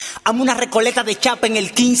Hazme una recoleta de chapa en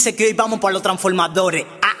el 15 que hoy vamos por los transformadores.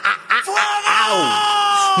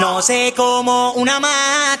 No sé cómo una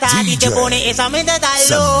mata y te pone esa mente tan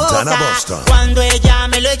Santana loca. Boston. Cuando ella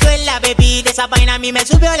me lo echó en la bebida, esa vaina a mí me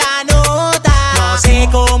subió la nota. No sé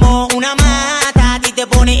cómo una mata y te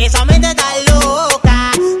pone esa mente tan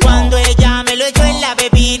loca. Cuando ella me lo echó en la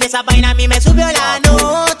bebida, esa vaina a mí me subió la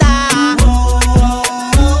nota.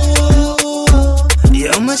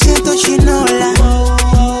 Yo me siento chinola.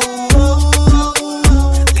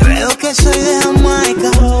 Creo que soy de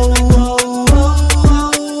Jamaica.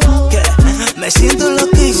 Me siento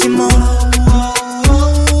loquísimo.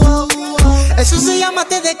 Eso se llama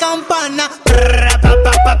té de campana.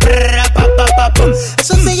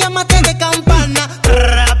 Eso se llama té de campana.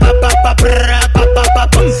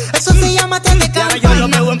 Eso se llama té de campana. Yo lo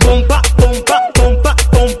veo en pompa, pompa, pompa,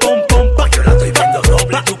 pompa, pompa. Yo la estoy viendo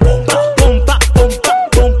doble tu pompa, pompa, pompa,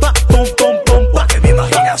 pompa, pompa, pompa. Que mi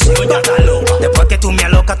imaginación ya está loca. Después que tú me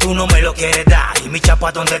alocas, tú no me lo quieres dar. Y mi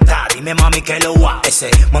chapa, ¿dónde está? Dime, mami, que lo guau.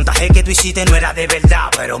 Ese montaje que tú hiciste no era de verdad,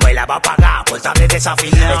 pero me la va a pagar por estar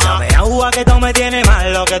desafinado. Échame agua que tú me tienes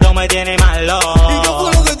malo, que tú me tienes malo. ¿Y qué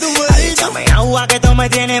fue lo que tú me dijiste? Échame agua que tú me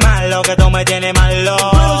tienes malo, que tú me tienes malo.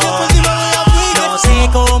 No sé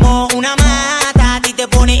cómo una mata a ti te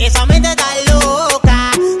pone esa mente tan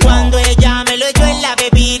loca. Cuando ella me lo echó en la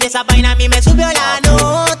bebida, esa vaina a mí me subió la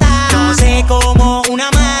nota. No sé cómo una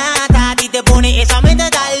mata a ti te pone esa mente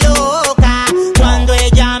tan loca. Cuando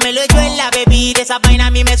ella me lo echó en la bebida, esa vaina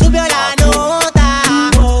a mí me subió la nota.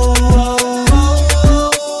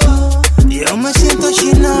 Yo me siento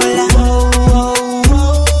chinola.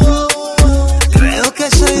 Creo que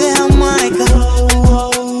soy de Jamaica.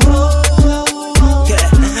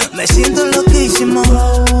 Me siento loquísimo.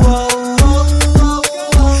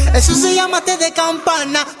 Eso se llama té de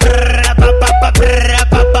campana.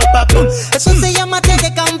 Eso se llama té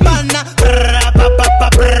de campana.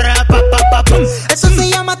 Eso se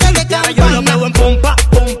llama té de campana. Yo lo veo en pompa,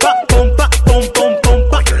 pompa, pompa, pompa,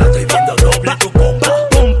 pompa. Yo la estoy viendo doble tu pompa,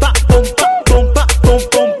 pompa, pompa, pompa,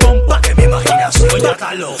 pompa, pompa. Que mi imaginación ya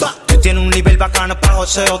está loca. Tienes un nivel bacano pa'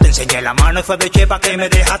 joseo. Te enseñé la mano y fue de chepa que me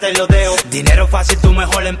dejaste los dedos. Dinero fácil, tu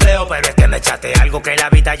mejor empleo. Pero es que me echaste algo que la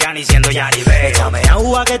vida ya ni siendo ya ni veo. Échame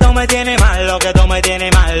agua que tú me tienes malo, que tú me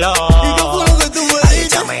tienes malo. ¿Y qué fue lo que tú me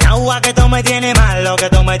dijiste? Échame agua que tú me tienes malo, que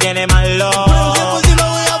tú me tienes malo.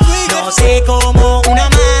 No sé cómo una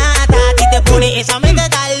mata a ti te pone esa mente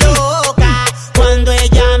tan loca. Cuando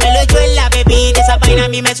ella me lo echó en la bebida, esa vaina a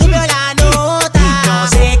mí me subió la nota. No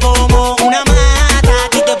sé cómo una mata a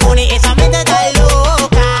ti te pone esa mente tan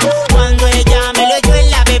loca. Cuando ella me lo echó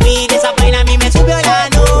en la bebida, esa vaina a mí me subió la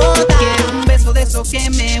nota. Quiero un beso de esos que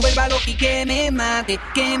me vuelva loca y que me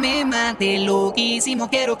mate loquísimo.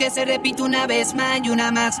 Quiero que se repita una vez más y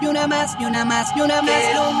una más y una más y una más y una más.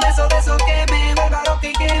 Quiero un beso de esos que me vuelva loca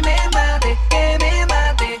y que me mate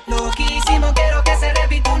loquísimo. Quiero que se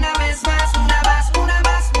repita una vez más, una más, una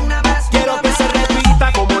más, una más. Quiero que se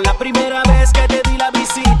repita como la primera vez que te di la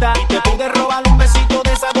visita y te pude robar un besito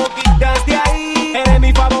de esa boquita. Desde ahí eres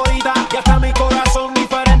mi favorita y hasta mi corazón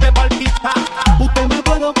diferente palpita. Usted me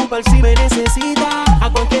puede ocupar si me necesita. A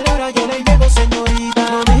cualquier hora yo le llego, señorita.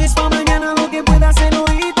 No dejes pa' mañana lo que pueda hacer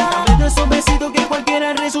ahorita. Dame de esos besitos que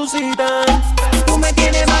cualquiera resucita. Tú me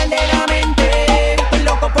tienes mal de la mente, estoy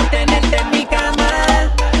loco por tenerte en mi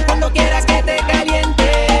cama. Cuando quieras que te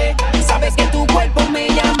caliente, sabes que tu cuerpo me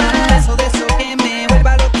llama. Eso de eso que me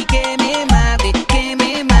vuelva loca y que me mate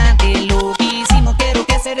loquísimo. Quiero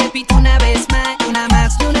que se repita una vez más, y una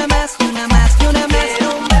más, y una más, y una más, y una más.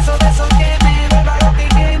 Quiero un beso de esos que me vuelva loca y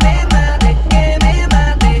que me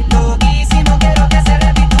mate loquísimo. Quiero que se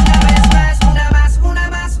repita una vez más, una más, una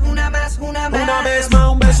más, una más, una más. Una vez más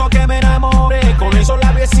un beso que me enamore, con esos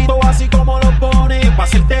labiecitos así como lo pone, pa'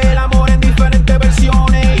 hacerte el amor en diferentes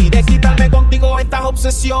versiones y de quitarme contigo estas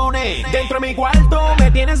obsesiones. Dentro de mi cuarto me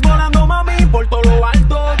tienes volando, mami, por todo lo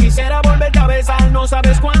alto. Quisiera volverte a besar, no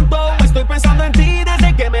sabes cuánto. Estoy pensando en ti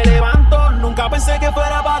desde que me levanto. Nunca pensé que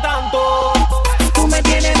fuera pa' tanto. Tú me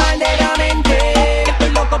tienes mal de la mente, estoy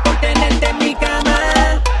loco por tenerte en mi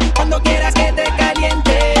cama. Cuando quieras que te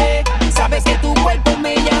caliente, sabes que tu cuerpo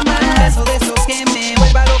me llama. Beso de esos que me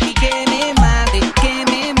vuelva loca y que me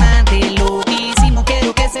mate loquísimo.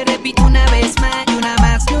 Quiero que se repita una vez más y una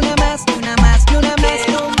más, y una más, y una más, y una más.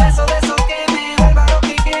 Quiero un beso de esos que me vuelva loca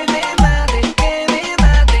y que me mate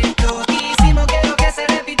loquísimo. Quiero que se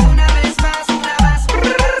repita una vez más, una más,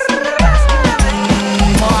 una más, una más, una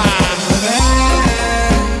más.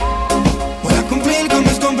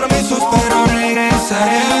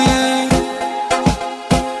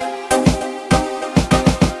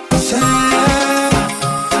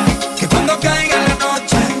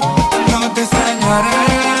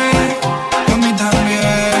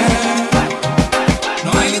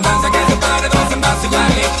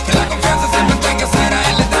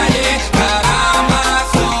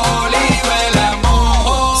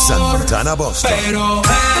 Santana Boston. Pero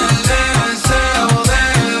el deseo de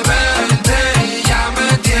verte ya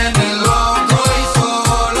me tiene loco y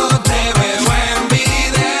solo te veo en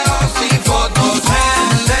videos y fotos.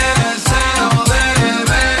 El deseo de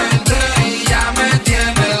verte ya me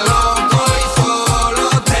tiene loco y solo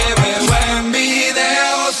te veo en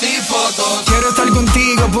videos y fotos. Quiero estar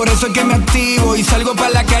contigo, por eso es que me activo y salgo para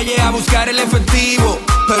la calle a buscar el efectivo.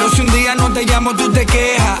 Pero si un día no te llamo, tú te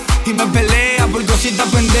quejas y me peleas por cositas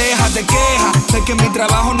pendejas. Te quejas de que mi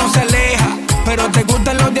trabajo no se aleja, pero te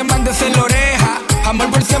gustan los diamantes en la oreja. Amor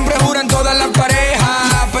por siempre juran todas las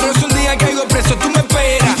parejas, pero si un día caigo preso, tú me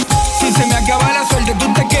esperas. Si se me acaba la suerte,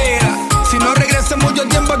 tú te quedas. Si no regreso mucho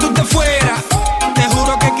tiempo, tú te fueras. Te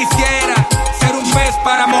juro que quisiera ser un pez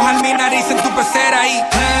para mojar mi nariz en tu pecera y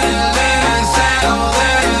el deseo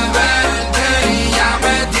de verte ya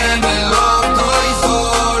me tiene loco y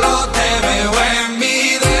solo te veo en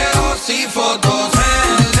videos y fotos.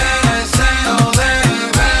 El deseo de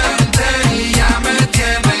verte ya me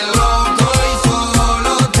tiene loco y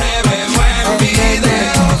solo te veo en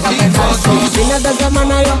videos y fotos. Fines de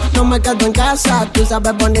semana yo no me quedo en casa. Tú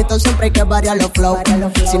sabes bonito, siempre hay que variar los flow.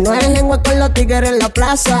 Si no es en con los tigres en la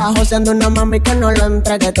plaza, joseando una mami que no lo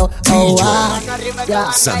entregue todo. Oh, ya.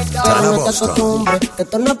 Pero no te acostumbres, que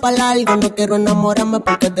esto no es para largo. No quiero enamorarme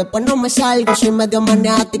porque después no me salgo. Soy medio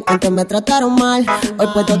maniático, antes me trataron mal. Hoy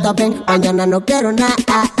puedo estar bien, mañana no quiero nada.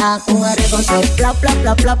 Mujeres soy bla bla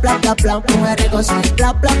bla bla bla bla bla. Mujeres soy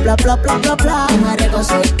bla bla bla bla bla bla bla. Mujeres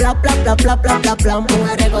soy bla bla bla bla bla bla bla.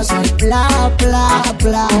 Mujeres soy bla bla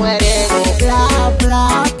bla. Mujeres bla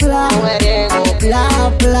bla bla. Mujeres bla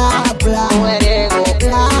bla bla. Mujeres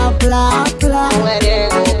bla bla bla.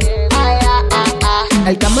 Mujeres.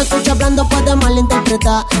 El que me escucha hablando puede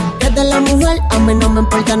malinterpretar que de la mujer a mí no me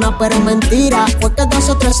importa nada, pero es mentira. Fue que 2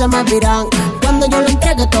 o 3 se me viran cuando yo le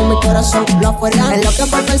entregue todo mi corazón, lo afuera. En lo que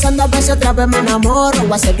voy pensando a veces otra vez me enamoro.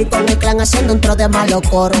 Voy a seguir con el clan haciendo un tro de malo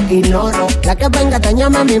coro. Ignoro la que venga,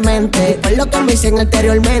 dañame mi mente. Fue lo que me dicen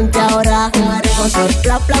anteriormente. Ahora mujeres soy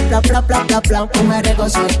bla bla bla bla bla bla bla. Mujeres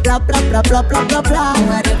soy bla bla bla bla bla bla bla.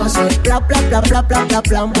 Mujeres soy bla bla bla bla bla bla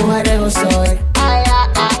bla. Mujeres soy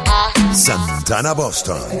Santana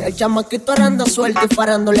Boston. el chamaquito anda suelto y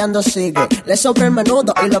faranduleando sigue. Le sobra el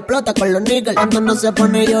menudo y lo explota con los niggas. Cuando no se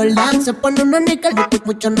pone Jordan, se pone una níquel.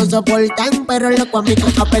 Muchos no soportan, pero loco a mí,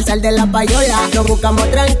 a pesar de la payola, lo buscamos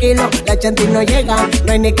tranquilo. La chanti no llega,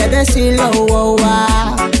 no hay ni que decirlo.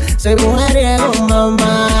 Soy mujeriego,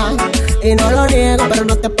 mamá, y no lo niego, pero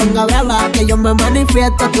no te pongas brava, que yo me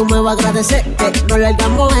manifiesto, tú me vas a agradecer que no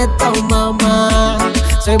largamos esto, mamá.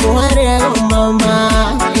 Soy mujeriego,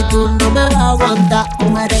 mamá, y tú no me vas a aguantar.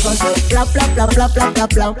 Mujeriego soy bla bla bla bla bla bla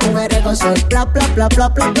bla. Mujeriego soy bla bla bla bla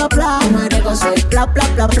bla bla bla. Mujeriego soy bla bla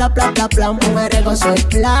bla bla bla bla bla. Mujeriego soy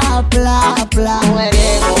bla bla bla.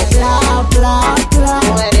 Mujeriego bla bla bla.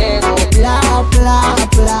 Mujeriego bla bla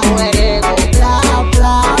bla. Mujeriego bla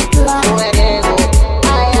bla bla. Mujeriego.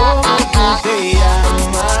 Te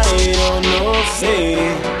llama, yo no sé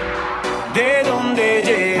de dónde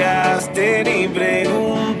llegaste ni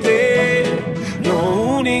pregunté. Lo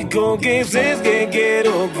único que sé es que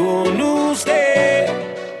quiero con usted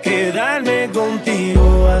quedarme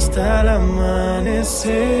contigo hasta el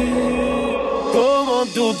amanecer. ¿Cómo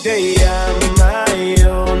tú te llamas?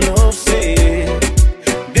 Yo no sé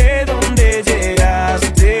de dónde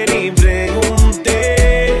llegaste ni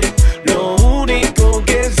pregunté. Lo único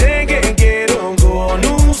que sé que quiero con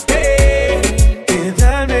usted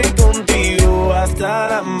quedarme contigo hasta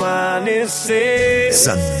el amanecer.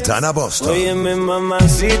 Santana Boston. Óyeme,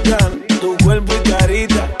 mamacita, tu cuerpo y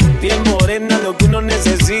carita, piel morena, lo que uno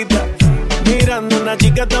necesita. Mirando una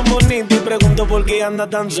chica tan bonita y pregunto por qué anda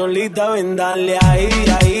tan solita. Ven, dale ahí,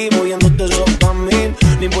 ahí, moviéndote eso pa' mí.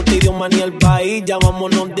 No importa idioma ni el país, ya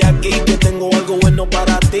vámonos de aquí, que tengo algo bueno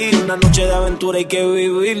para ti. Una noche de aventura hay que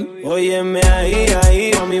vivir. Óyeme ahí,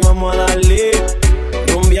 ahí, a mí vamos a darle,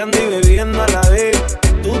 rumbeando y bebiendo a la vez.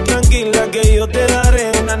 Tú tranquila que yo te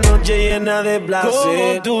daré una noche llena de placer.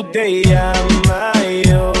 ¿Cómo tú te llamas?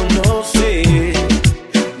 Yo no sé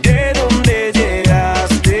de dónde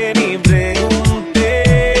llegaste ni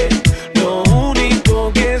pregunté. Lo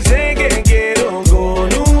único que sé que quiero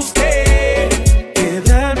con usted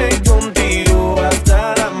quedarme contigo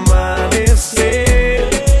hasta el amanecer.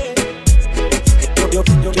 Yo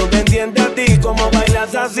te entiendo a ti como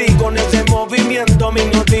bailas así, con ese movimiento me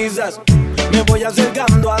hipnotizas. Me voy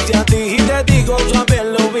acercando hacia ti y te digo suave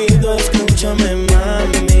al oído. Escúchame,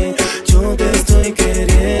 mami, yo te estoy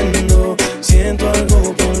queriendo. Siento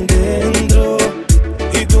algo por dentro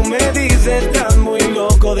y tú me dices, estás muy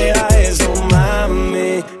loco, deja eso,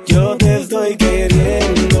 mami. Yo te estoy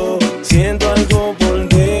queriendo. Siento algo por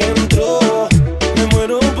dentro.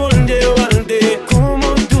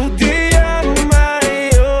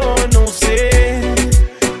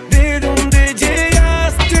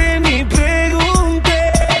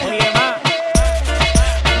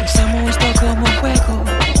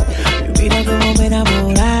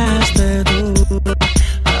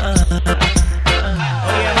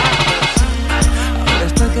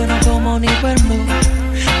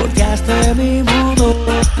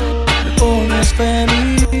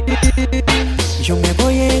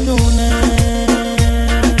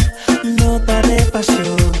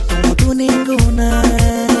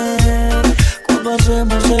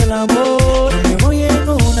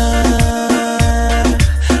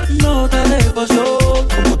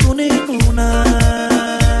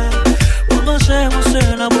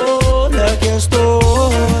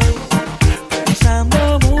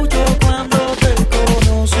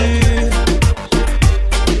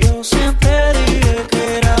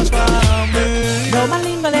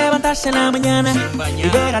 levantarse en la mañana y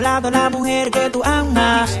ver al lado a la mujer que tú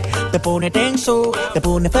amas. Te pone tenso, te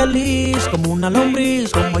pone feliz, como una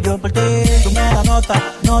lombriz, como yo por ti. Tú me das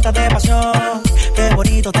nota de pasión. Qué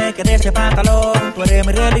bonito te queda ese pantalón. Tú eres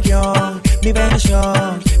mi religión, mi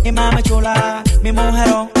bendición, mi mami chula, mi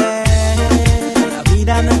mujerón. La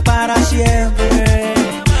vida no es para siempre,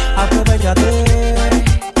 aprovechate.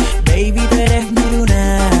 Baby, tú eres mi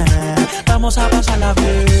luna, vamos a pasarla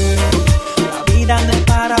bien. La vida no es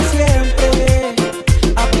para siempre,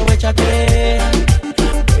 aprovechate.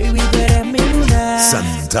 Baby, tú eres mi luna.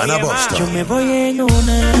 Santana Boston. Yo me voy en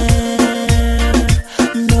una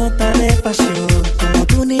nota de pasión, como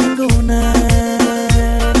tú ninguna.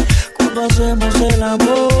 Cuando hacemos el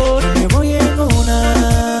amor, me voy en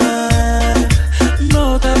una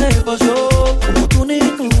nota de pasión, como tú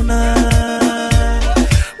ninguna.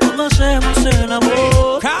 Cuando hacemos el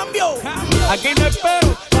amor, cambio. Aquí me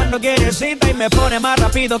espero cuando quieres cita y me pone más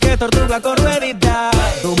rápido que tortuga con ruedita.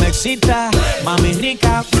 Tú me excitas, mami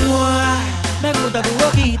rica. Me gusta tu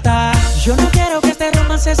boquita. Yo no quiero que este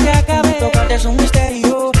romance se acabe. Tocarte es un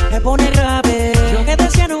misterio, me pone grave. Yo que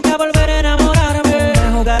decía nunca volver a enamorarme.